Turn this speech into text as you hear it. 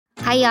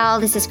Hi, y'all.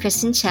 This is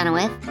Kristen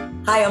Chenoweth.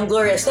 Hi, I'm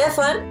Gloria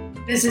Stefan.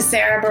 This is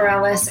Sarah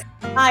Bareilles.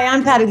 Hi,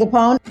 I'm Patty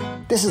Lapone.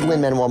 This is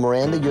Lin-Manuel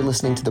Miranda. You're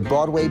listening to the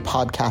Broadway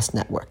Podcast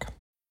Network.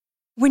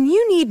 When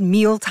you need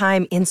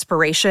mealtime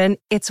inspiration,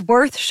 it's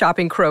worth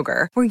shopping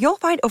Kroger, where you'll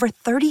find over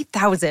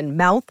 30,000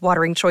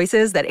 mouth-watering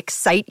choices that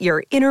excite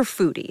your inner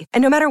foodie.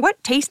 And no matter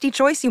what tasty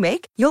choice you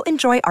make, you'll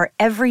enjoy our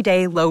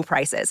everyday low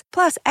prices,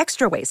 plus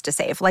extra ways to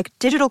save, like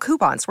digital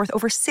coupons worth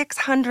over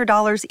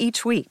 $600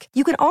 each week.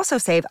 You can also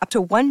save up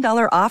to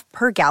 $1 off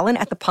per gallon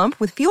at the pump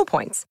with fuel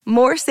points.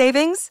 More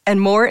savings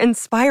and more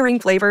inspiring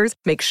flavors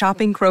make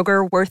shopping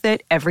Kroger worth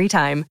it every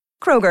time.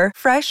 Kroger,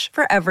 fresh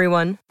for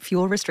everyone.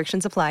 Fuel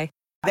restrictions apply.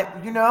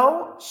 You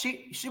know,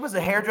 she was a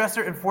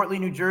hairdresser in Fort Lee,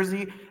 New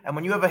Jersey, and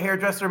when you have a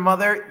hairdresser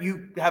mother,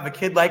 you have a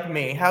kid like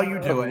me. How you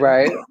doing?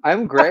 Right.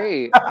 I'm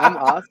great. I'm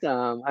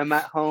awesome. I'm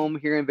at home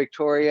here in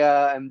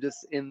Victoria. I'm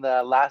just in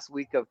the last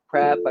week of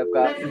prep.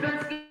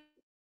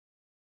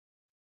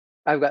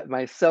 I've got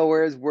my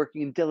sewers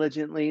working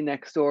diligently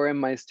next door in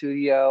my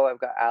studio. I've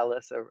got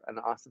Alice, an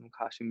awesome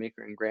costume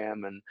maker, and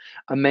Graham and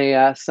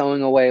Amaya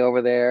sewing away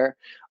over there,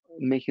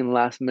 making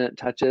last minute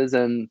touches,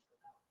 and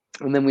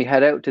then we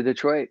head out to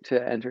Detroit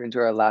to enter into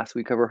our last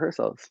week of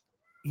rehearsals.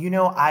 You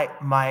know,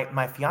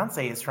 my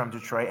fiance is from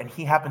Detroit, and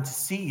he happened to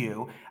see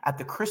you at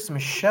the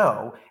Christmas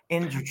show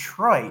in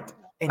Detroit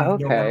in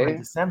November and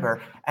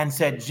December, and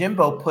said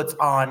Jimbo puts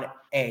on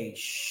a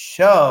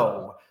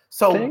show.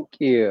 So thank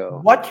you.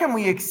 What can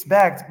we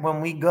expect when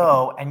we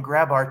go and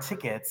grab our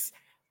tickets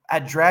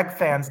at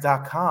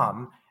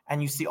dragfans.com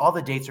and you see all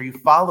the dates, or you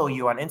follow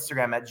you on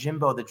Instagram at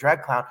Jimbo the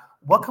Drag Clown?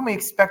 What can we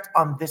expect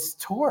on this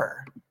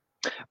tour?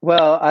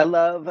 Well, I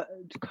love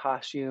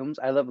costumes,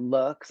 I love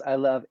looks, I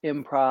love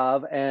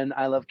improv, and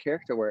I love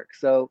character work.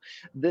 So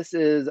this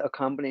is a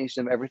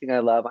combination of everything I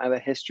love. I have a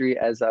history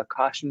as a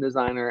costume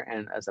designer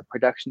and as a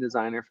production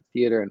designer for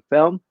theater and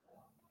film.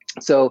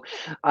 So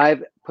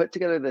I've put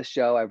together this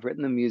show. I've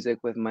written the music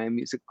with my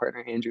music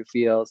partner, Andrew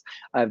Fields.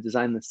 I've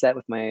designed the set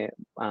with my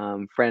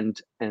friend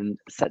and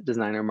set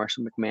designer,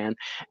 Marshall McMahon.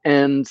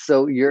 And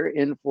so you're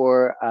in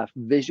for a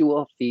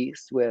visual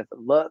feast with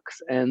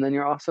looks, and then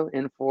you're also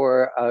in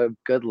for a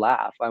good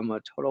laugh. I'm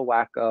a total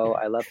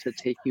wacko. I love to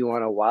take you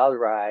on a wild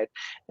ride.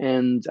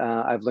 And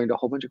I've learned a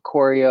whole bunch of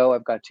choreo.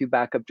 I've got 2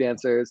 backup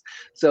dancers.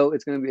 So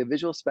it's going to be a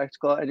visual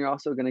spectacle, and you're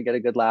also going to get a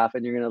good laugh,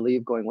 and you're going to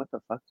leave going, what the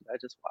fuck did I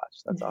just watch?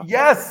 That's awesome.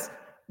 Yes.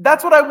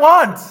 That's what I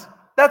want.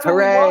 That's what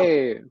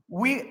Hooray.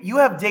 we want. You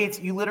have dates.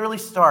 You literally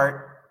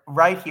start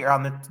right here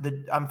on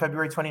on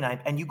February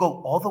 29th, and you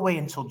go all the way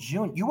until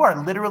June. You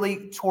are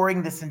literally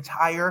touring this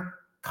entire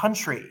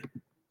country.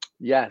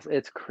 Yes,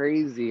 it's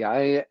crazy.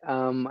 I'm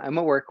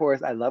a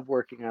workhorse. I love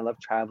working. I love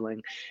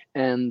traveling,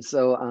 and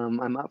so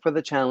I'm up for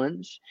the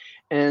challenge.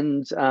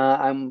 And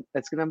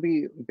it's gonna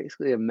be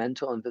basically a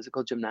mental and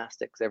physical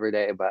gymnastics every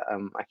day. But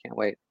I can't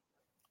wait.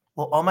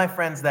 Well, all my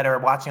friends that are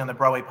watching on the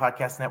Broadway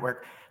Podcast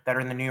Network that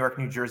are in the New York,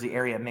 New Jersey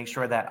area, make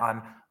sure that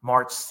on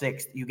March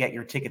 6th, you get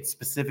your tickets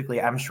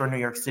specifically. I'm sure New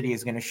York City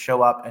is going to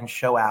show up and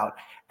show out,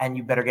 and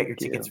you better get your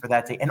tickets for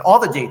that date and all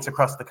the dates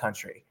across the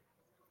country.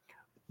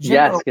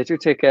 Jimbo, yes, get your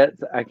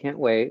tickets. I can't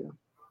wait.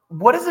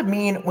 What does it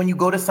mean when you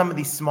go to some of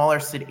these smaller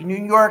cities? New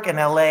York and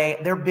LA,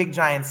 they're big,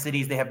 giant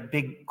cities. They have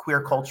big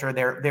queer culture.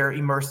 They're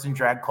immersed in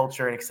drag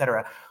culture, et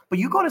cetera. But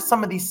you go to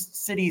some of these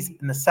cities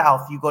in the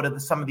South, you go to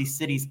some of these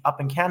cities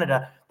up in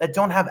Canada that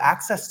don't have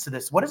access to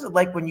this. What is it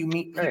like when you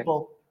meet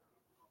people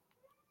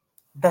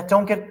that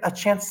don't get a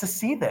chance to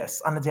see this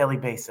on a daily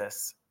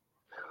basis?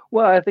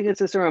 Well, I think it's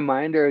just a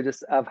reminder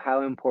just of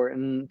how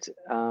important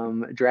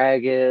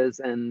drag is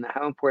and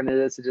how important it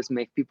is to just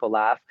make people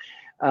laugh.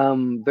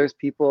 There's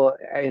people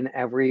in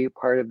every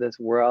part of this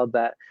world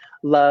that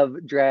love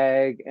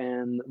drag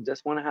and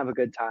just want to have a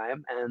good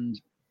time.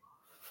 And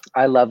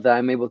I love that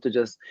I'm able to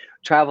just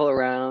travel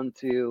around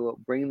to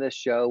bring this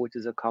show, which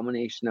is a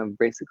combination of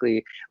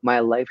basically my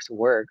life's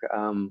work.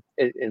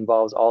 It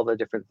involves all the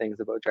different things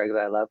about drag that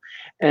I love.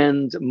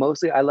 And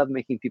mostly I love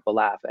making people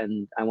laugh.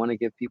 And I want to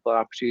give people an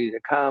opportunity to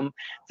come,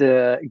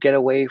 to get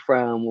away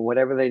from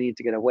whatever they need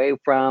to get away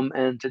from,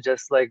 and to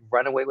just like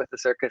run away with the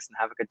circus and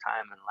have a good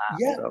time and laugh.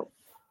 Yeah. So.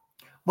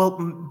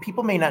 Well,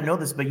 people may not know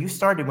this, but you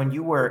started when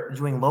you were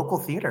doing local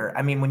theater.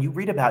 I mean, when you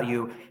read about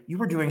you, you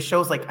were doing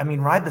shows like,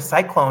 Ride the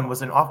Cyclone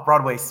was an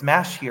off-Broadway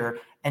smash here,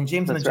 and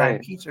James and the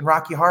Giant Peach and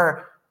Rocky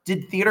Horror.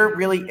 Did theater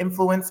really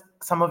influence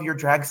some of your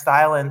drag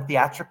style and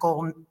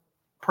theatrical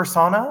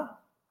persona?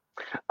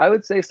 I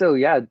would say so,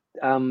 yeah.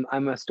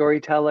 I'm a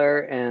storyteller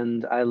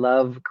and I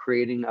love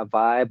creating a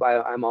vibe.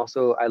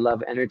 I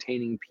love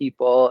entertaining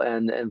people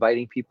and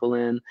inviting people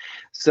in.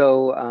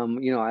 So,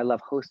 I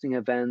love hosting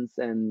events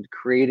and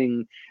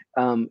creating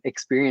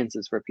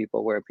experiences for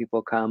people where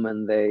people come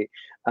and they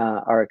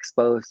are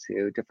exposed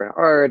to different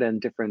art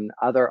and different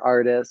other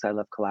artists. I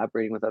love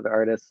collaborating with other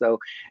artists. So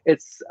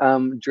it's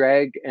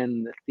drag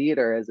and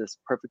theater as this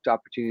perfect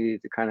opportunity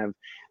to kind of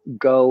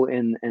go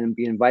and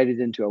be invited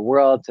into a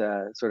world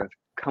to sort of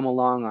come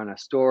along on a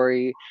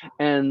story.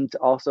 And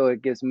also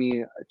it gives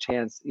me a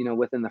chance,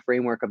 within the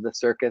framework of the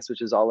circus,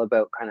 which is all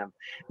about kind of,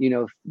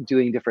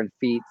 doing different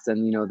feats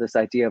and, this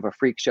idea of a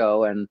freak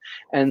show.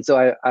 And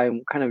so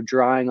I'm kind of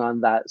drawing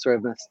on that sort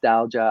of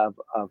nostalgia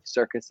of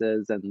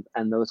circuses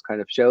and those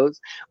kind of shows,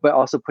 but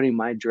also putting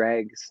my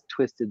drag's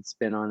twisted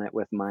spin on it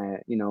with my,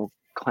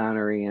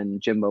 clownery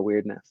and Jimbo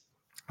weirdness.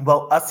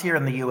 Well, us here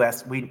in the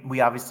U.S.,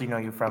 we obviously know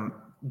you from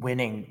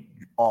winning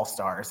All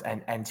Stars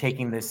and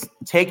taking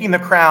the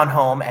crown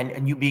home,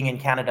 and you being in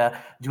Canada,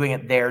 doing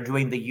it there,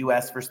 doing the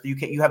U.S. versus the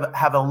U.K. You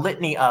have a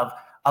litany of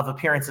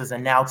appearances,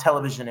 and now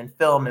television and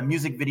film and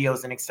music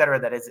videos and et cetera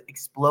that has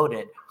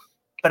exploded.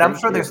 But I'm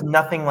sure there's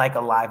nothing like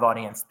a live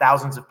audience,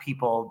 thousands of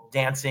people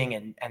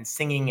dancing and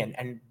singing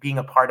and being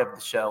a part of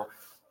the show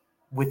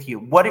with you.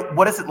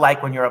 What is it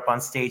like when you're up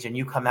on stage and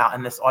you come out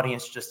and this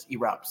audience just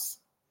erupts?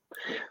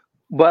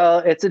 Well,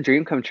 it's a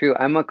dream come true.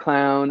 I'm a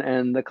clown,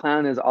 and the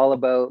clown is all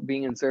about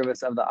being in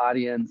service of the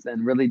audience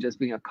and really just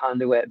being a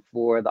conduit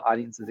for the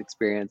audience's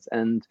experience.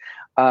 And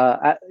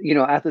at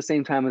the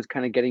same time as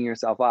kind of getting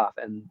yourself off.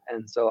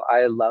 And so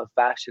I love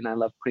fashion. I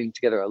love putting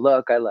together a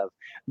look. I love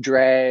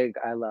drag.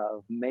 I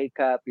love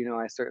makeup.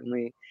 I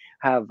certainly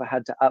have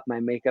had to up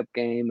my makeup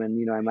game,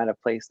 and I'm at a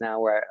place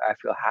now where I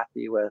feel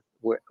happy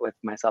with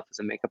myself as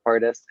a makeup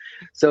artist.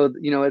 So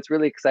it's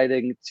really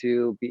exciting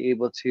to be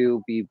able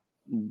to be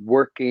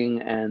working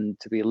and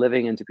to be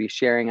living and to be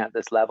sharing at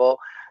this level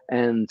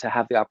and to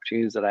have the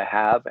opportunities that I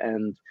have.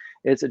 And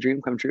it's a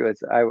dream come true.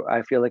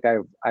 I feel like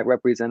I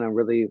represent a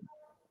really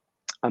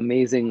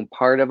amazing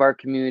part of our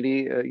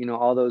community,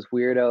 all those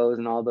weirdos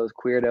and all those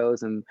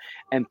queerdos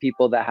and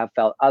people that have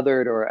felt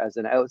othered or as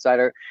an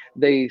outsider.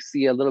 They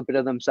see a little bit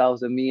of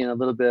themselves in me and a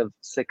little bit of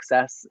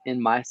success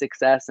in my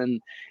success, and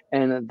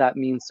that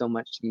means so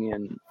much to me.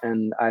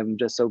 And I'm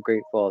just so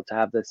grateful to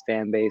have this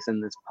fan base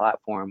and this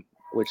platform,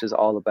 which is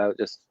all about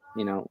just,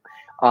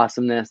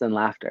 awesomeness and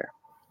laughter.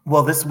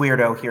 Well, this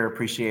weirdo here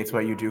appreciates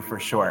what you do for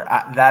sure.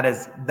 That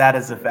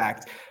is a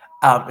fact.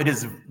 It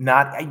is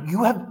not.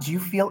 Did you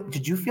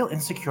feel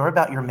insecure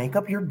about your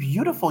makeup? You're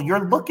beautiful.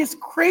 Your look is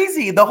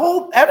crazy.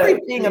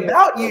 Everything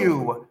about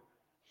you.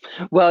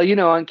 Well,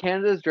 on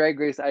Canada's Drag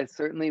Race, I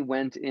certainly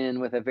went in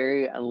with a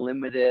very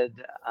limited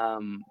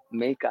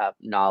makeup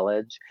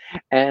knowledge,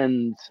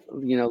 and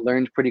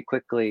learned pretty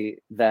quickly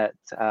that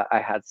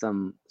I had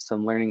some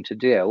learning to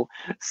do.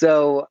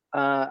 So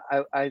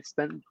I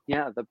spent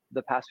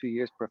the past few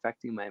years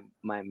perfecting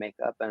my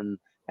makeup, and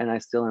I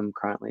still am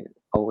currently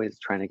always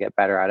trying to get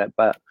better at it.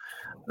 But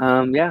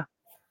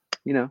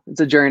it's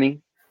a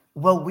journey.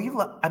 Well,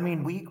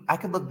 I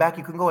could look back.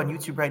 You can go on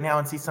YouTube right now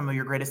and see some of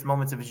your greatest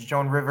moments. If it's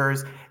Joan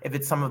Rivers, if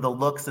it's some of the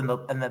looks and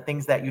the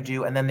things that you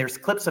do, and then there's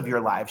clips of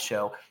your live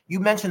show. You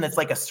mentioned it's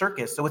like a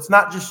circus, so it's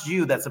not just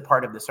you that's a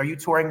part of this. Are you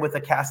touring with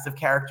a cast of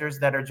characters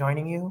that are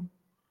joining you?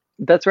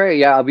 That's right.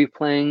 Yeah, I'll be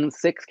playing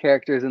 6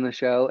 characters in the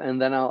show, and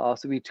then I'll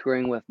also be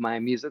touring with my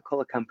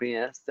musical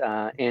accompanist,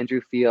 Andrew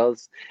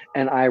Fields,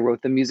 and I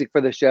wrote the music for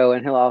the show,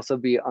 and he'll also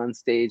be on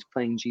stage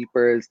playing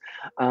Jeepers,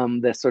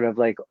 this sort of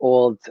like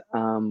old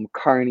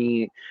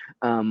carny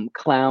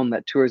clown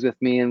that tours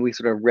with me, and we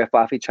sort of riff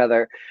off each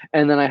other.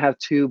 And then I have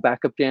 2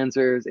 backup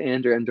dancers,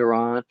 Andrew and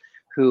Duran,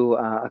 who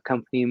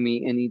accompany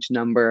me in each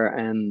number,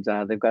 and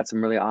they've got some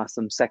really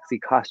awesome, sexy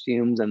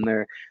costumes, and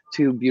they're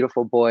 2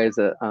 beautiful boys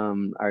that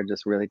are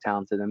just really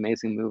talented,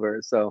 amazing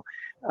movers. So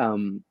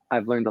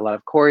I've learned a lot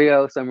of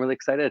choreo, so I'm really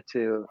excited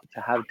to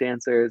have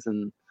dancers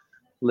and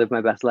live my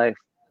best life.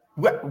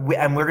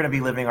 And we're going to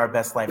be living our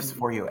best lives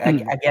for you.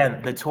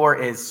 Again, the tour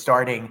is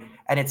starting,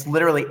 and it's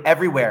literally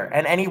everywhere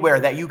and anywhere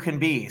that you can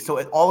be.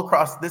 So all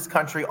across this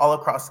country, all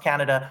across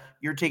Canada,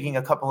 you're taking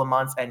a couple of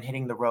months and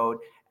hitting the road.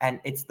 And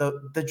it's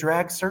the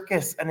drag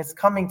circus, and it's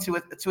coming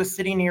to a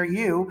city near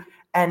you.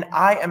 And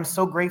I am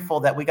so grateful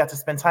that we got to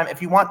spend time.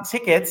 If you want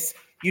tickets,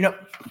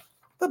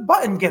 the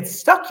button gets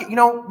stuck.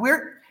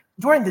 We're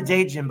during the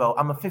day, Jimbo.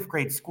 I'm a 5th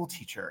grade school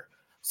teacher.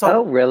 So,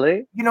 oh,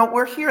 really?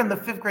 We're here in the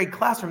 5th grade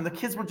classroom. The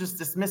kids were just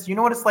dismissed. You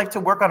know what it's like to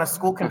work on a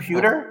school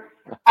computer?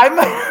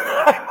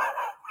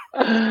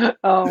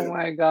 Oh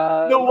my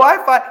God. The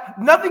Wi-Fi.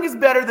 Nothing is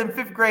better than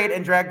 5th grade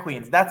and drag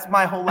queens. That's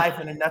my whole life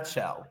in a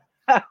nutshell.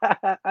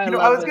 I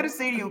was going to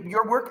say to you,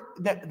 your work,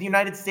 the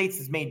United States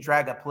has made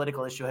drag a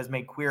political issue, has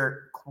made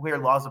queer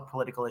laws a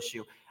political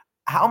issue.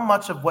 How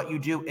much of what you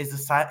do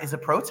is a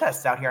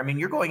protest out here? I mean,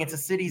 you're going into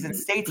cities and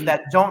states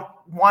that don't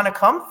want to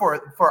come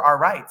for our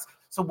rights.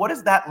 So what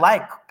is that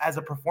like as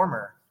a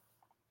performer?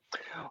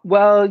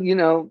 Well,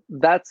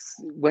 that's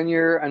when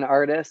you're an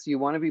artist, you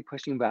want to be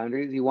pushing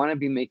boundaries, you want to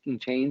be making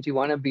change, you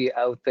want to be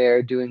out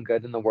there doing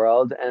good in the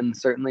world. And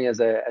certainly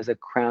as a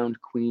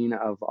crowned queen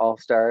of All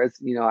Stars,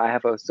 I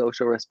have a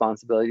social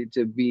responsibility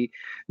to be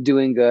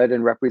doing good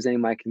and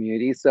representing my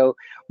community. So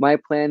my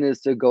plan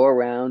is to go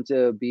around,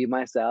 to be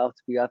myself,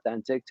 to be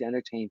authentic, to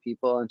entertain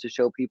people, and to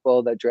show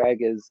people that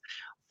drag is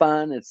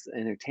fun, it's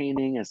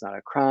entertaining, it's not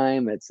a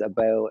crime, it's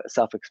about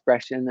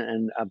self-expression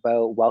and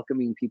about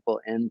welcoming people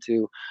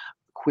into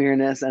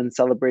queerness and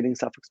celebrating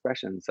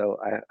self-expression. So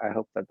I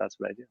hope that that's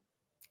what I do.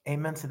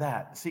 Amen to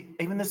that. See,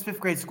 even this fifth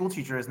grade school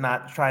teacher is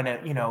not trying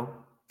to,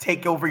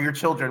 take over your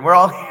children. We're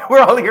all we're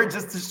all here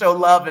just to show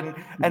love and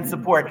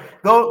support.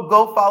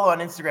 Go follow on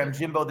Instagram,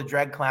 Jimbo the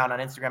Drag Clown on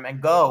Instagram,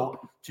 and go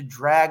to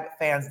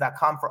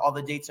dragfans.com for all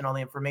the dates and all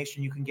the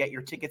information. You can get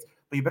your tickets,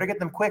 but you better get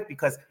them quick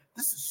because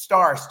this is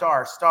star.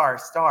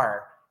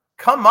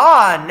 Come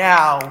on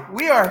now.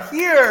 We are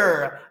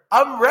here.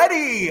 I'm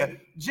ready.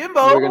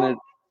 Jimbo.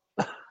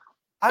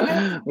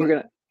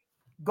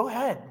 Go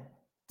ahead.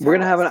 We're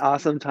going to have an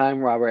awesome time,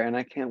 Robert, and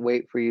I can't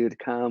wait for you to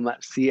come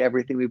see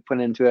everything we put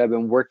into it. I've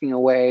been working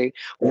away,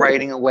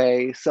 writing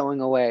away,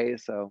 sewing away.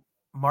 So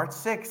March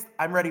 6th,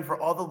 I'm ready for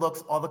all the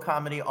looks, all the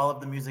comedy, all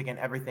of the music and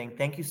everything.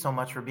 Thank you so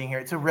much for being here.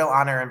 It's a real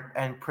honor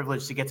and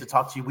privilege to get to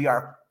talk to you. We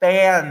are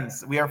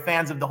fans. We are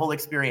fans of the whole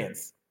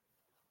experience.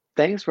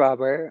 Thanks,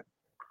 Robert.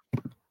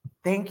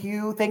 Thank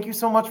you. Thank you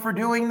so much for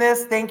doing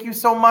this. Thank you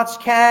so much,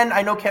 Ken.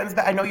 I know Ken's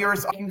back. I know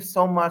yours. Thank you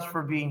so much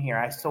for being here.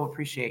 I so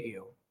appreciate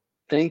you.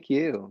 Thank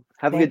you.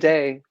 Have a good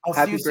day.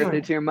 Happy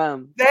birthday to your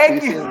mom.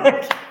 Thank you.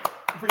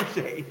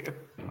 Appreciate you.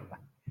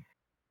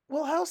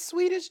 Well, how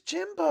sweet is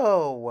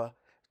Jimbo?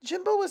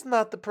 Jimbo is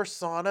not the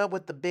persona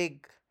with the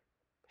big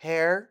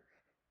hair.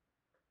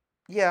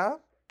 Yeah,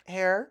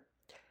 hair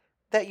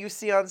that you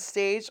see on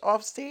stage,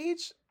 off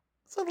stage.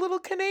 It's a little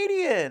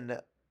Canadian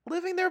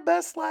living their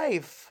best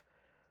life.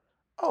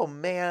 Oh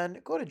man,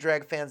 go to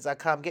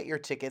dragfans.com, get your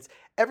tickets.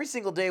 Every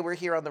single day we're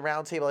here on the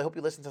Roundtable. I hope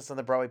you listen to us on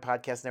the Broadway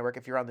Podcast Network.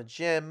 If you're on the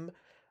gym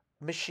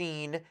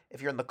machine,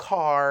 if you're in the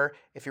car,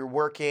 if you're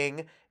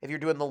working, if you're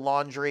doing the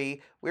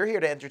laundry, we're here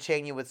to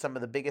entertain you with some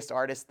of the biggest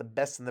artists, the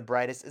best and the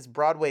brightest. It's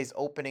Broadway's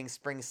opening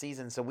spring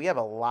season, so we have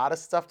a lot of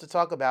stuff to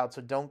talk about,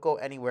 so don't go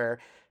anywhere.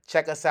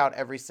 Check us out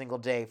every single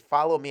day.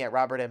 Follow me at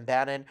Robert M.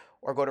 Bannon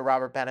or go to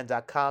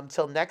robertbannon.com.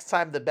 Till next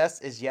time, the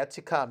best is yet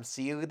to come.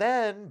 See you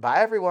then. Bye,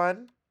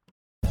 everyone.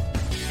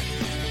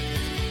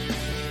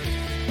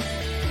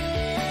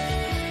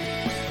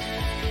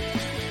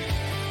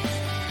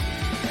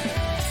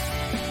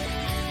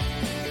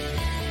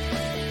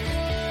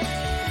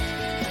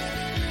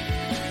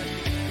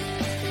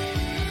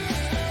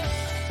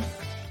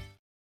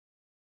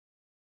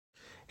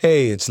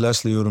 Hey, it's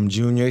Leslie Odom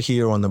Jr.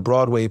 here on the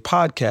Broadway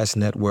Podcast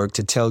Network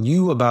to tell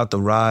you about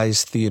the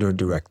Rise Theater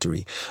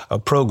Directory, a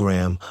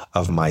program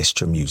of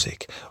Maestra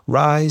Music.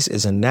 Rise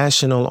is a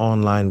national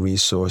online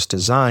resource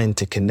designed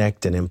to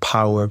connect and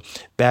empower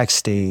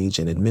backstage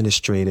and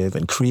administrative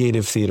and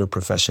creative theater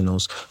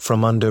professionals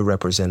from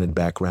underrepresented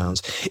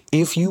backgrounds.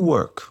 If you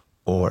work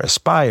or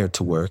aspire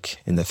to work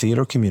in the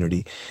theater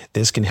community,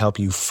 this can help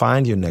you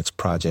find your next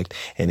project.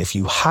 And if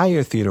you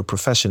hire theater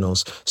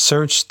professionals,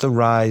 search the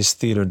Rise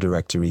Theater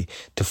Directory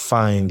to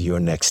find your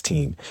next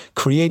team.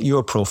 Create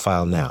your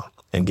profile now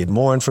and get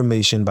more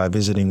information by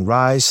visiting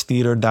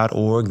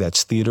risetheater.org.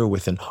 That's theater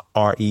with an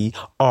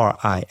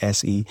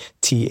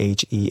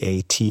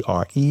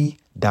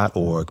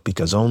RERISETHEATRE.org,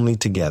 because only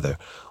together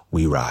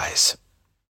we rise.